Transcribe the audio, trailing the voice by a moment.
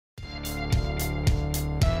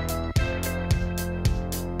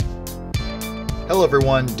Hello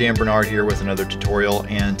everyone, Dan Bernard here with another tutorial,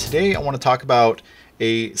 and today I want to talk about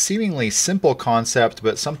a seemingly simple concept,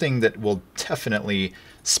 but something that will definitely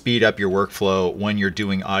speed up your workflow when you're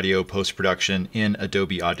doing audio post-production in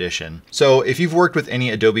Adobe Audition. So if you've worked with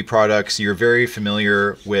any Adobe products, you're very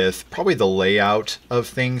familiar with probably the layout of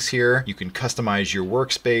things here. You can customize your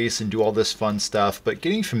workspace and do all this fun stuff, but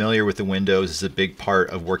getting familiar with the windows is a big part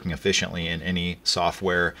of working efficiently in any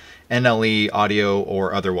software, NLE, audio,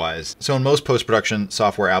 or otherwise. So in most post-production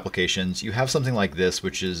software applications, you have something like this,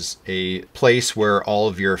 which is a place where all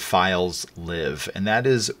of your files live. And that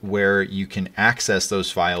is where you can access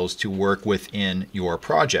those files to work within your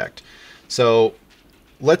project. So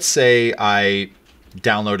let's say I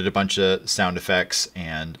downloaded a bunch of sound effects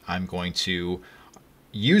and I'm going to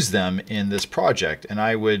use them in this project. And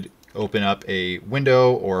I would open up a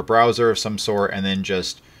window or a browser of some sort and then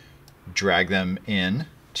just drag them in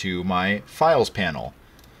to my files panel.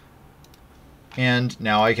 And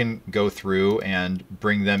now I can go through and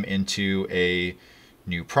bring them into a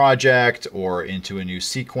new project or into a new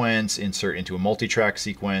sequence, insert into a multi-track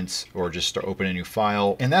sequence, or just open a new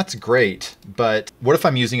file. And that's great, but what if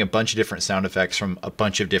I'm using a bunch of different sound effects from a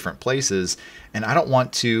bunch of different places and I don't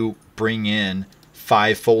want to bring in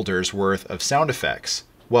 5 folders worth of sound effects?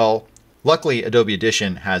 Well, luckily, Adobe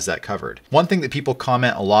Audition has that covered. One thing that people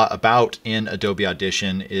comment a lot about in Adobe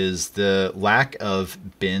Audition is the lack of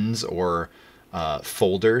bins or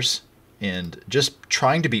folders, and just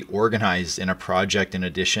trying to be organized in a project in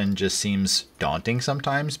Audition just seems daunting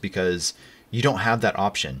sometimes because you don't have that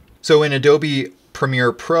option. So in Adobe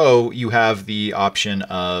Premiere Pro, you have the option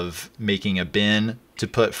of making a bin to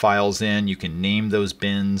put files in. You can name those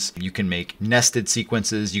bins. You can make nested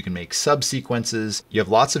sequences. You can make subsequences. You have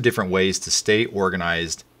lots of different ways to stay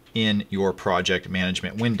organized in your project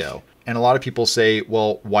management window. And a lot of people say,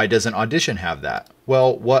 well, why doesn't Audition have that?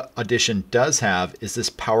 Well, what Audition does have is this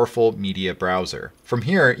powerful media browser. From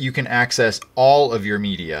here, you can access all of your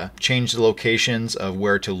media, change the locations of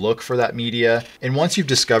where to look for that media. And once you've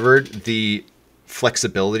discovered the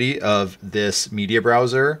flexibility of this media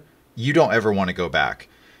browser, you don't ever want to go back.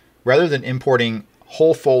 Rather than importing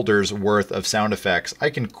whole folders worth of sound effects, I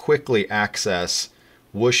can quickly access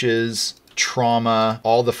whooshes, trauma,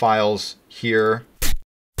 all the files here.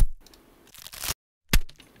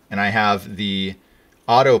 And I have the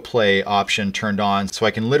autoplay option turned on, so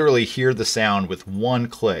I can literally hear the sound with one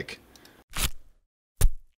click.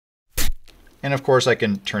 And of course I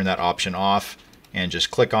can turn that option off and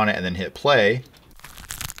just click on it and then hit play.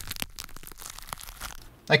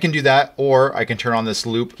 I can do that, or I can turn on this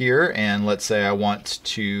loop here, and let's say I want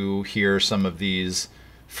to hear some of these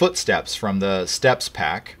footsteps from the steps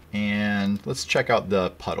pack, and let's check out the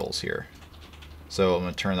puddles here. So I'm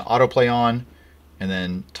going to turn the autoplay on and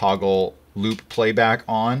then toggle loop playback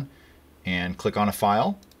on and click on a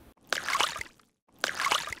file.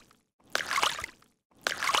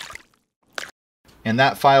 And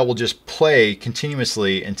that file will just play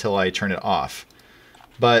continuously until I turn it off.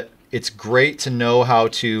 But it's great to know how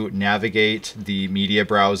to navigate the media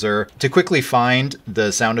browser to quickly find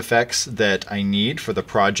the sound effects that I need for the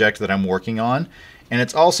project that I'm working on. And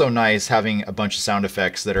it's also nice having a bunch of sound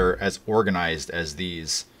effects that are as organized as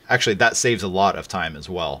these. Actually, that saves a lot of time as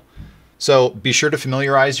well. So be sure to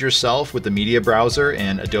familiarize yourself with the media browser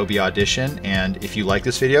and Adobe Audition. And if you like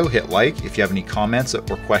this video, hit like. If you have any comments or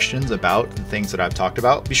questions about the things that I've talked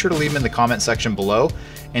about, be sure to leave them in the comment section below.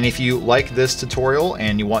 And if you like this tutorial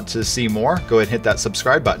and you want to see more, go ahead and hit that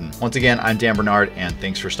subscribe button. Once again, I'm Dan Bernard, and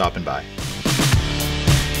thanks for stopping by.